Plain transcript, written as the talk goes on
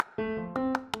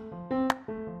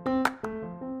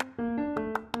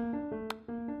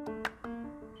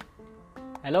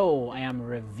Hello, I am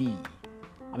Rev.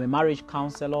 I'm a marriage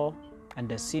counselor and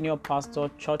the senior pastor,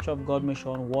 Church of God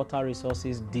Mission, Water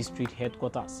Resources District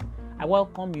Headquarters. I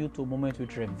welcome you to Moment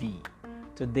with Rev.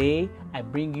 Today, I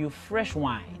bring you fresh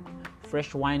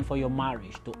wine for your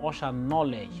marriage to usher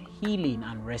knowledge, healing,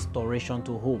 and restoration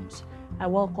to homes. I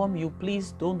welcome you.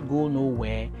 Please don't go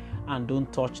nowhere and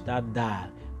don't touch that dial.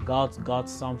 God's got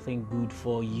something good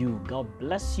for you. God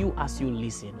bless you as you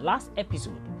listen. Last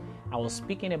episode, I was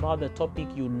speaking about the topic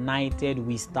United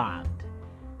We Stand.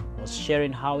 I was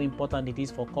sharing how important it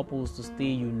is for couples to stay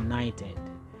united.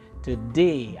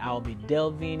 Today, I'll be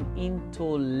delving into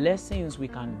lessons we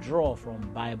can draw from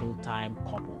Bible time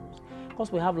couples.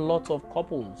 Because we have lots of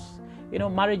couples. You know,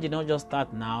 marriage did not just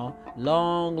start now.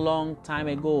 Long time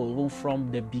ago, even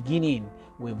from the beginning,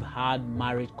 we've had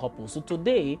married couples. So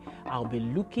today, I'll be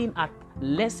looking at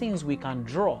lessons we can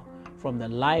draw from the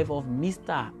life of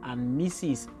Mr. and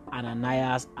Mrs.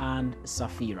 Ananais and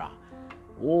Saphira.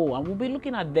 And we'll be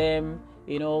looking at them.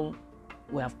 You know,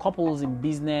 we have couples in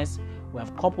business, we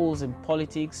have couples in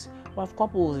politics, we have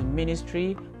couples in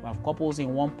ministry, we have couples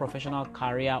in one professional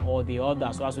career or the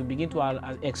other. So as we begin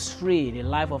to x-ray the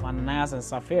life of Ananais and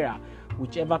Saphira,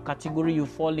 whichever category you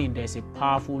fall in, there's a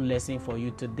powerful lesson for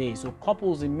you today. So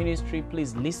couples in ministry,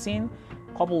 please listen.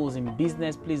 Couples in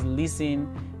business, please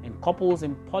listen. And couples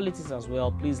in politics as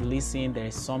well, please listen. There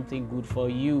is something good for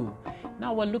you.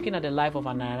 Now we're looking at the life of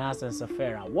Ananais and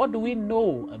Saphira. What do we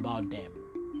know about them?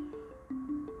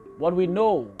 What we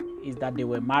know is that they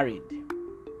were married.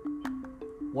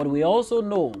 What we also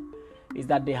know is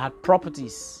that they had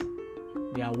properties.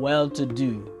 They are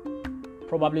well-to-do.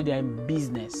 Probably they are in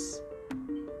business.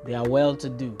 They are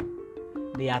well-to-do.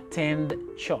 They attend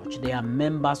church. They are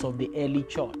members of the early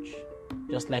church,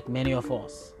 just like many of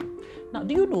us. Now,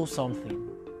 do you know something?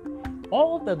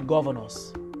 All the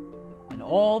governors and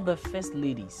all the first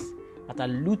ladies that are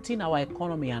looting our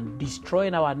economy and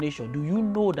destroying our nation, do you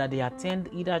know that they attend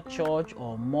either church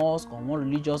or mosque or one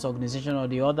religious organization or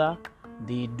the other?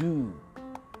 They do.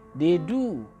 They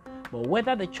do. But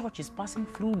whether the church is passing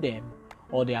through them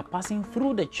or they are passing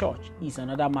through the church is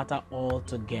another matter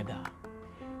altogether.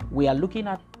 We are looking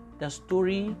at the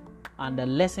story and the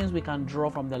lessons we can draw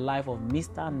from the life of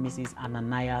Mr. and Mrs.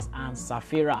 Ananais and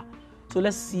Saphira. So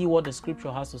let's see what the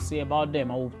scripture has to say about them.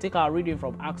 I will take our reading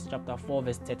from Acts chapter 4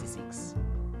 verse 36.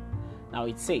 Now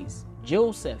it says,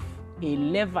 Joseph, a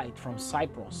Levite from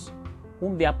Cyprus,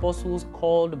 whom the apostles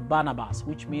called Barnabas,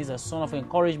 which means a son of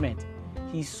encouragement,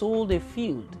 he sold a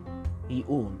field he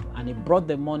owned, and he brought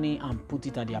the money and put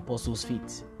it at the apostles'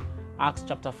 feet. Acts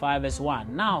chapter 5 verse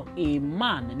 1. Now a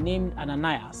man named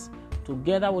Ananias,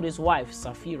 together with his wife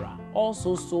Saphira,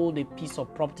 also sold a piece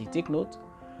of property. Take note.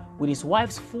 With his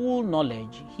wife's full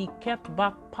knowledge, he kept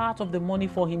back part of the money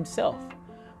for himself,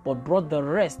 but brought the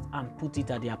rest and put it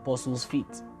at the apostles'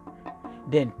 feet.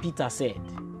 Then Peter said,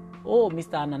 "Oh,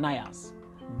 Mr. Ananias,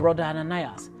 brother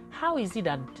Ananias, how is it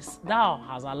that thou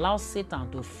hast allowed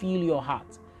Satan to fill your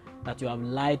heart, that you have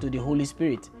lied to the Holy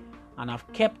Spirit, and have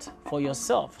kept for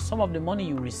yourself some of the money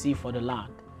you received for the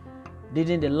land?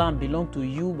 Didn't the land belong to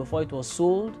you before it was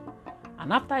sold?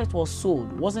 And after it was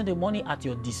sold, wasn't the money at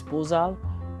your disposal?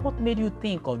 What made you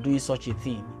think of doing such a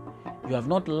thing? You have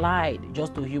not lied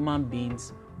just to human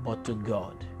beings, but to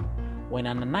God." When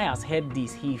Ananias heard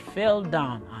this, he fell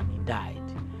down and he died.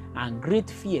 And great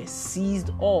fear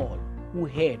seized all who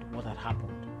heard what had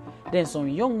happened. Then some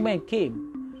young men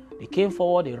came. They came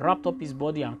forward, they wrapped up his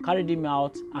body and carried him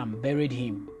out and buried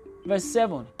him. Verse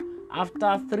 7.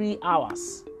 After 3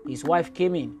 hours, his wife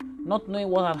came in, not knowing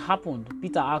what had happened.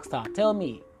 Peter asked her, "Tell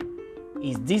me,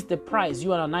 is this the price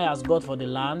you and Ananias got for the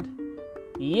land?"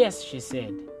 "Yes," she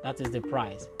said, "that is the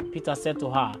price." Peter said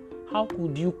to her, "How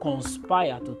could you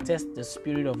conspire to test the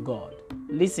Spirit of God?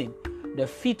 Listen, the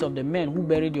feet of the men who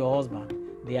buried your husband,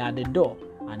 they are at the door,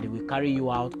 and they will carry you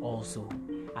out also."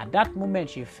 At that moment,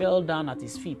 she fell down at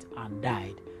his feet and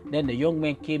died. Then the young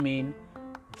men came in,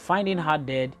 finding her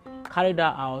dead, carried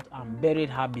her out and buried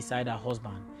her beside her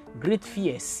husband. Great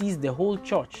fear seized the whole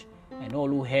church and all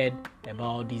who heard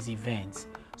about these events.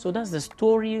 So that's the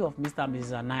story of Mr. and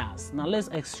Mrs. Ananias. Now let's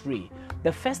x-ray.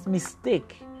 The first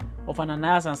mistake of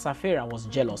Ananias and Saphira was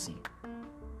jealousy.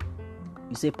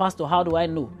 You say, "Pastor, how do I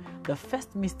know?" The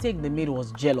first mistake they made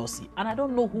was jealousy. And I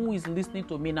don't know who is listening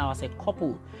to me now as a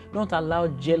couple. Don't allow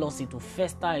jealousy to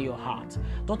fester in your heart.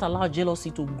 Don't allow jealousy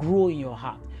to grow in your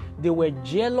heart. They were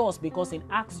jealous because in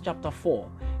Acts chapter 4,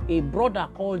 a brother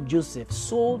called Joseph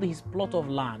sold his plot of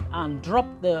land and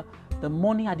dropped the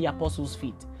money at the apostles'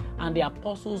 feet. And the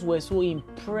apostles were so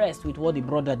impressed with what the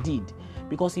brother did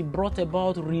because he brought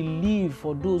about relief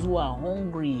for those who are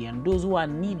hungry and those who are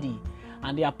needy.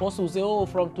 And the apostles say, oh,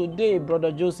 from today,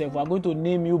 Brother Joseph, we are going to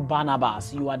name you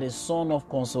Barnabas. You are the son of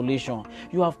consolation.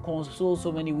 You have consoled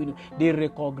so many widows. They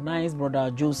recognize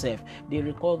Brother Joseph.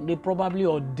 They probably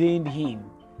ordained him.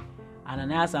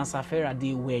 Ananias and Saphira,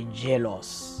 they were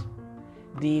jealous.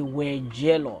 They were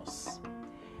jealous.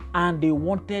 And they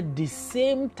wanted the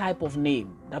same type of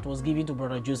name that was given to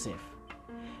Brother Joseph.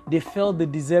 They felt they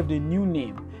deserved a new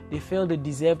name. They felt they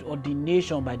deserved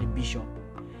ordination by the bishop.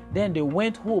 Then they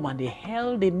went home and they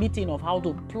held a meeting of how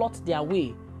to plot their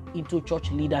way into church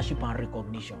leadership and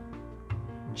recognition.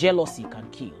 Jealousy can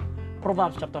kill.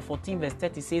 Proverbs chapter 14 verse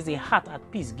 30 says, a heart at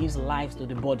peace gives life to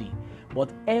the body, but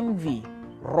envy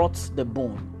rots the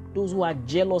bone. Those who are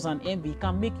jealous and envy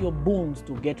can make your bones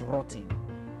to get rotten.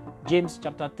 James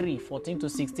chapter 3, 14 to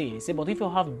 16 says, but if you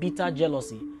have bitter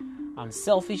jealousy and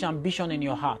selfish ambition in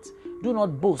your heart, do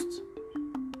not boast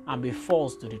and be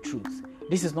false to the truth.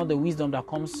 This is not the wisdom that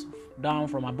comes down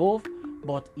from above,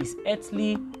 but is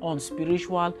earthly,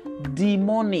 unspiritual,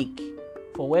 demonic.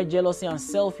 For where jealousy and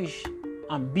selfish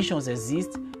ambitions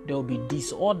exist, there will be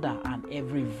disorder and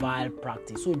every vile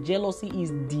practice. So jealousy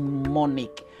is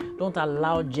demonic. Don't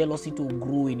allow jealousy to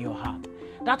grow in your heart.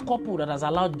 That couple that has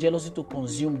allowed jealousy to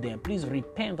consume them, please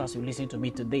repent as you listen to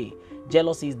me today.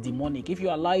 Jealousy is demonic. If you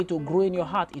allow it to grow in your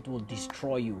heart, it will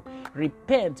destroy you.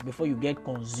 Repent before you get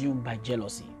consumed by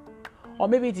jealousy. Or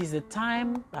maybe it is the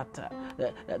time that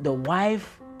the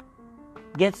wife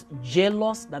gets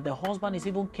jealous that the husband is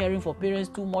even caring for parents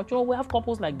too much. We have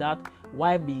couples like that.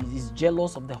 Wife is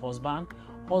jealous of the husband.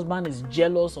 Husband is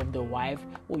jealous of the wife.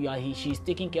 She's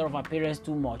taking care of her parents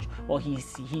too much, or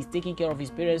he's taking care of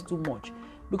his parents too much.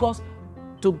 Because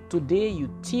today you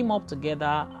team up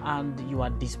together and you are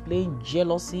displaying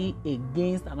jealousy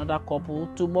against another couple.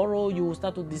 Tomorrow you will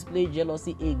start to display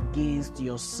jealousy against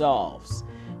yourselves.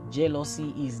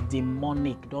 Jealousy is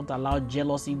demonic. Don't allow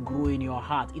jealousy grow in your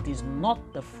heart. It is not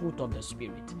the fruit of the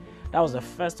Spirit. That was the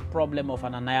first problem of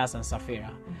Ananias and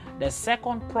Saphira. The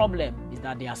second problem is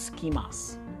that they are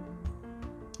schemers.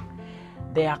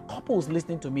 There are couples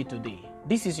listening to me today.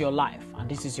 This is your life and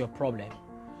this is your problem.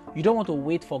 You don't want to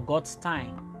wait for God's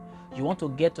time. You want to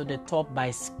get to the top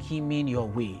by scheming your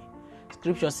way.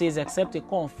 Scripture says, except a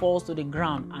corn falls to the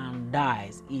ground and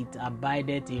dies, it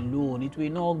abideth alone. It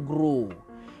will not grow.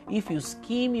 If you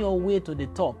scheme your way to the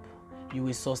top, you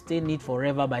will sustain it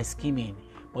forever by scheming.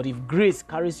 But if grace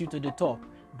carries you to the top,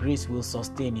 grace will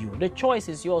sustain you. The choice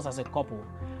is yours as a couple.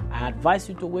 I advise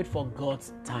you to wait for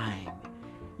God's time.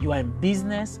 You are in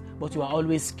business, but you are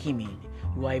always scheming.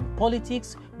 You are in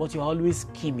politics, but you are always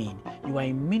scheming. You are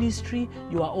in ministry,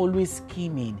 you are always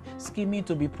scheming. Scheming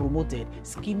to be promoted,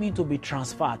 scheming to be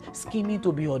transferred, scheming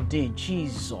to be ordained.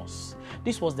 Jesus.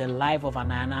 This was the life of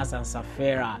Ananais and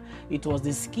Saphira. It was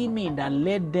the scheming that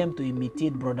led them to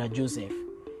imitate Brother Joseph.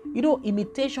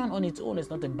 Imitation on its own is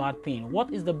not a bad thing.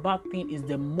 What is the bad thing is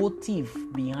the motive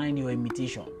behind your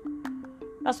imitation.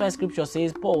 That's why Scripture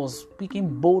says, Paul was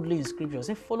speaking boldly in Scripture.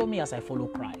 Say, follow me as I follow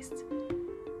Christ.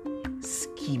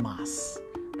 Schemers.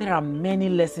 There are many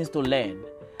lessons to learn.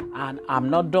 And I'm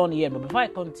not done yet. But before I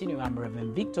continue, I'm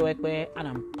Reverend Victor Ekwe, and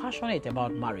I'm passionate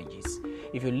about marriages.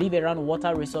 If you live around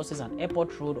Water Resources and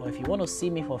Airport Road, or if you want to see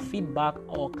me for feedback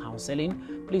or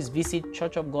counseling, please visit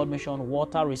Church of God Mission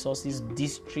Water Resources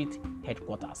District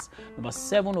Headquarters, number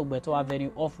 7 Obeto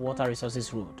Avenue off Water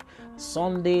Resources Road.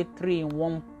 Sunday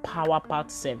 3-in-1 Power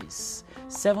Packed Service,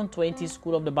 7:20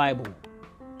 School of the Bible,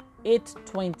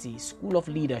 8:20 School of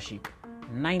Leadership,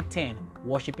 9:10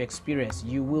 Worship Experience.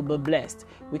 You will be blessed.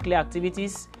 Weekly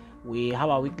activities. We have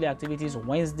our weekly activities.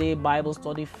 Wednesday Bible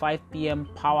study 5 p.m.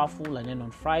 powerful, and then on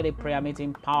Friday prayer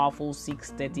meeting powerful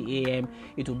 6:30 a.m.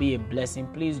 It will be a blessing.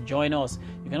 Please join us.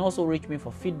 You can also reach me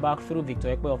for feedback through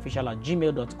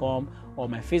victorekweofficial@gmail.com, or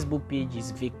my Facebook page is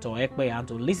Victor Ekwe. And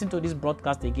to listen to this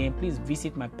broadcast again, please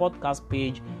visit my podcast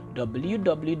page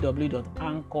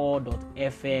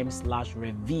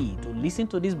www.anchor.fm/rev. To listen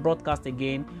to this broadcast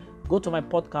again, go to my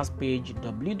podcast page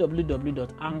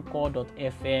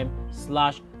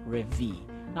www.anchor.fm/rev.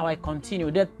 Now I continue.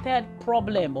 The third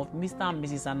problem of Mr. and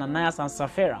Mrs. Ananias and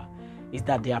Saphira is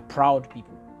that they are proud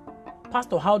people.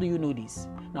 Pastor, how do you know this?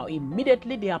 Now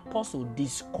immediately the apostle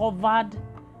discovered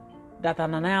that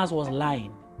Ananias was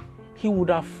lying, he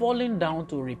would have fallen down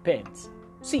to repent.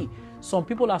 See, some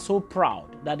people are so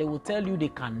proud that they will tell you they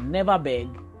can never beg,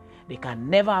 they can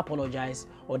never apologize,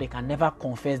 or they can never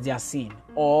confess their sin,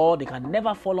 or they can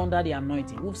never fall under the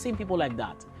anointing. We've seen people like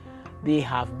that. They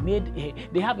have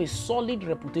a solid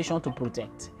reputation to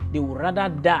protect. They would rather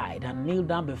die than kneel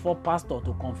down before pastor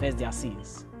to confess their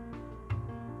sins.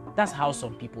 That's how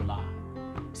some people are.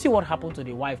 See what happened to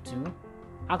the wife too.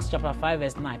 Acts chapter 5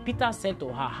 verse 9, Peter said to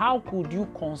her, how could you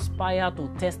conspire to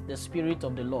test the Spirit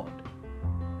of the Lord?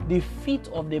 The feet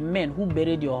of the men who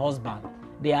buried your husband,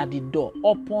 they are the door.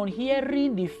 Upon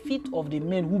hearing the feet of the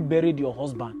men who buried your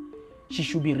husband, she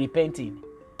should be repenting.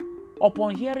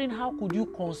 Upon hearing how could you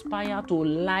conspire to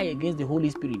lie against the Holy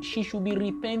Spirit, she should be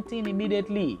repenting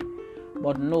immediately.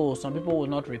 But no, some people will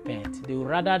not repent. They will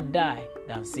rather die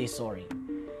than say sorry.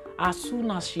 As soon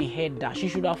as she heard that, she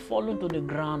should have fallen to the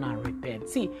ground and repent.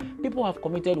 See, people have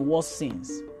committed worse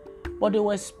sins, but they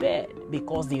were spared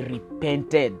because they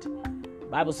repented. The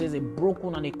Bible says a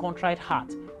broken and a contrite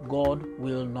heart, God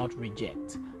will not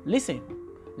reject. Listen,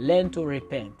 learn to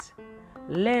repent.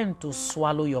 Learn to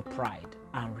swallow your pride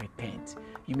and repent.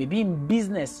 You may be in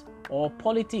business or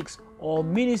politics or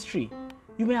ministry.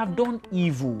 You may have done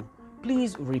evil.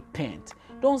 Please repent.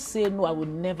 Don't say, no, I will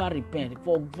never repent.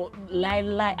 For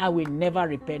lie, I will never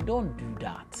repent. Don't do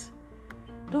that.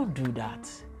 Don't do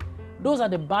that. Those are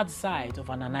the bad sides of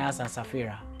Ananias and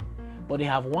Saphira. But they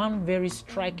have one very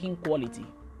striking quality.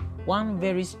 One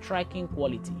very striking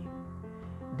quality.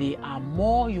 They are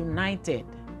more united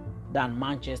than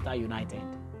Manchester United.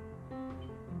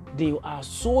 They are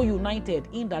so united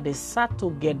in that they sat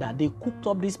together. They cooked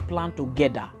up this plan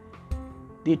together.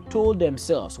 They told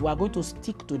themselves, we are going to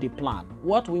stick to the plan.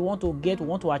 What we want to get, we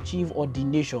want to achieve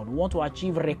ordination, we want to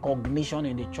achieve recognition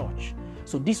in the church.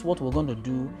 So this is what we're going to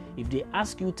do. If they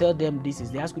ask you, tell them this is.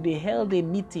 They ask you, they held a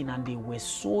meeting and they were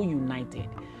so united.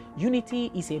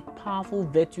 Unity is a powerful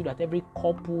virtue that every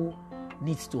couple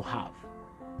needs to have.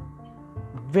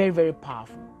 Very, very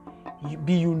powerful.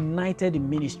 Be united in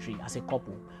ministry as a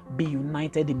couple. Be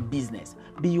united in business.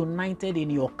 Be united in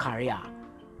your career.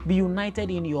 Be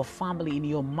united in your family, in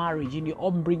your marriage, in the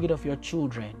upbringing of your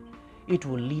children. It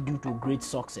will lead you to great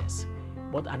success.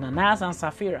 But Ananias and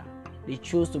Saphira, they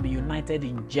chose to be united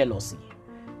in jealousy.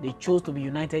 They chose to be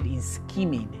united in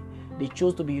scheming. They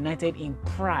chose to be united in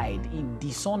pride, in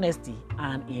dishonesty,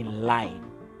 and in lying.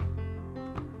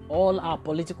 All our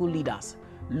political leaders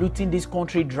looting this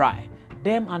country dry,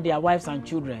 them and their wives and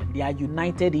children, they are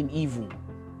united in evil.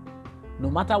 No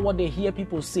matter what they hear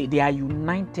people say, they are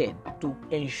united to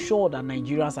ensure that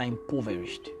Nigerians are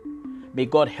impoverished. May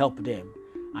God help them,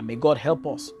 and may God help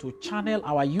us to channel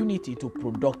our unity to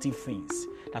productive things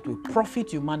that will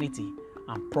profit humanity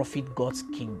and profit God's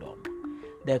kingdom.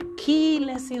 The key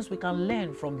lessons we can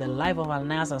learn from the life of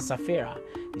Ananias and Saphira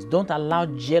is don't allow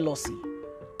jealousy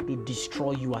to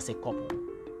destroy you as a couple.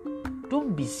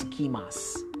 Don't be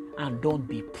schemers and don't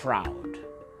be proud.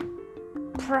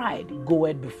 Pride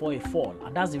goeth before a fall,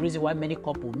 and that's the reason why many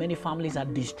couples, many families are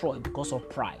destroyed because of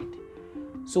pride.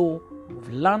 So we've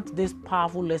learned these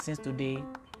powerful lessons today,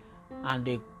 and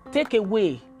the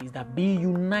takeaway is that be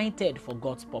united for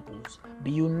God's purpose,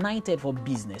 be united for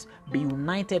business, be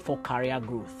united for career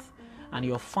growth, and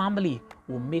your family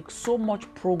will make so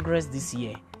much progress this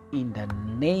year in the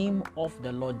name of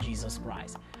the Lord Jesus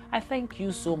Christ. I thank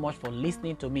you so much for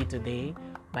listening to me today,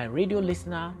 my radio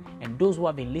listener, and those who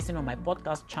have been listening on my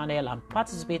podcast channel and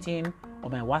participating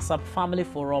on my WhatsApp family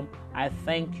forum. I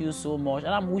thank you so much,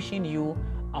 and I'm wishing you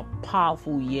a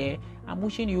powerful year. I'm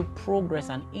wishing you progress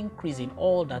and increase in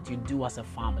all that you do as a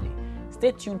family.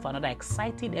 Stay tuned for another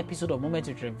exciting episode of Moment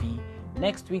with Rev.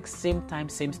 Next week, same time,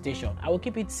 same station. I will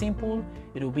keep it simple.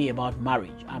 It will be about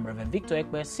marriage. I'm Reverend Victor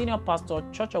Ekpe, Senior Pastor,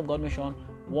 Church of God Mission,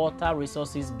 Water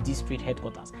Resources District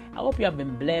Headquarters. I hope you have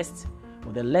been blessed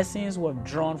with the lessons we have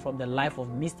drawn from the life of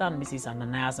Mr. and Mrs.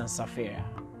 Ananias and Saphira.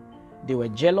 They were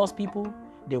jealous people,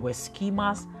 they were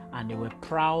schemers, and they were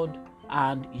proud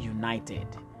and united.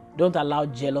 Don't allow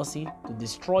jealousy to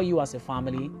destroy you as a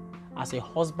family, as a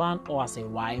husband or as a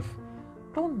wife.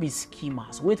 Don't be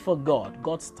schemers. Wait for God.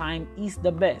 God's time is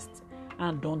the best.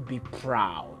 And don't be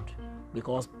proud,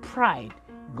 because pride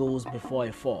goes before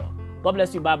a fall. God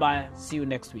bless you. Bye-bye. See you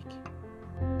next week.